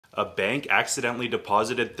A bank accidentally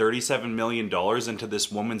deposited $37 million into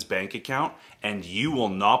this woman's bank account, and you will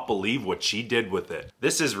not believe what she did with it.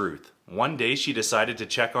 This is Ruth. One day she decided to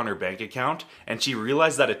check on her bank account, and she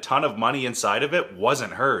realized that a ton of money inside of it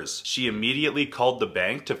wasn't hers. She immediately called the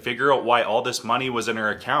bank to figure out why all this money was in her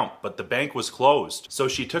account, but the bank was closed. So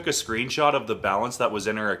she took a screenshot of the balance that was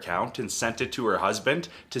in her account and sent it to her husband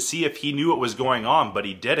to see if he knew what was going on, but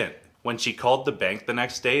he didn't. When she called the bank the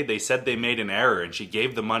next day, they said they made an error and she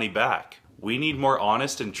gave the money back. We need more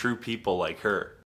honest and true people like her.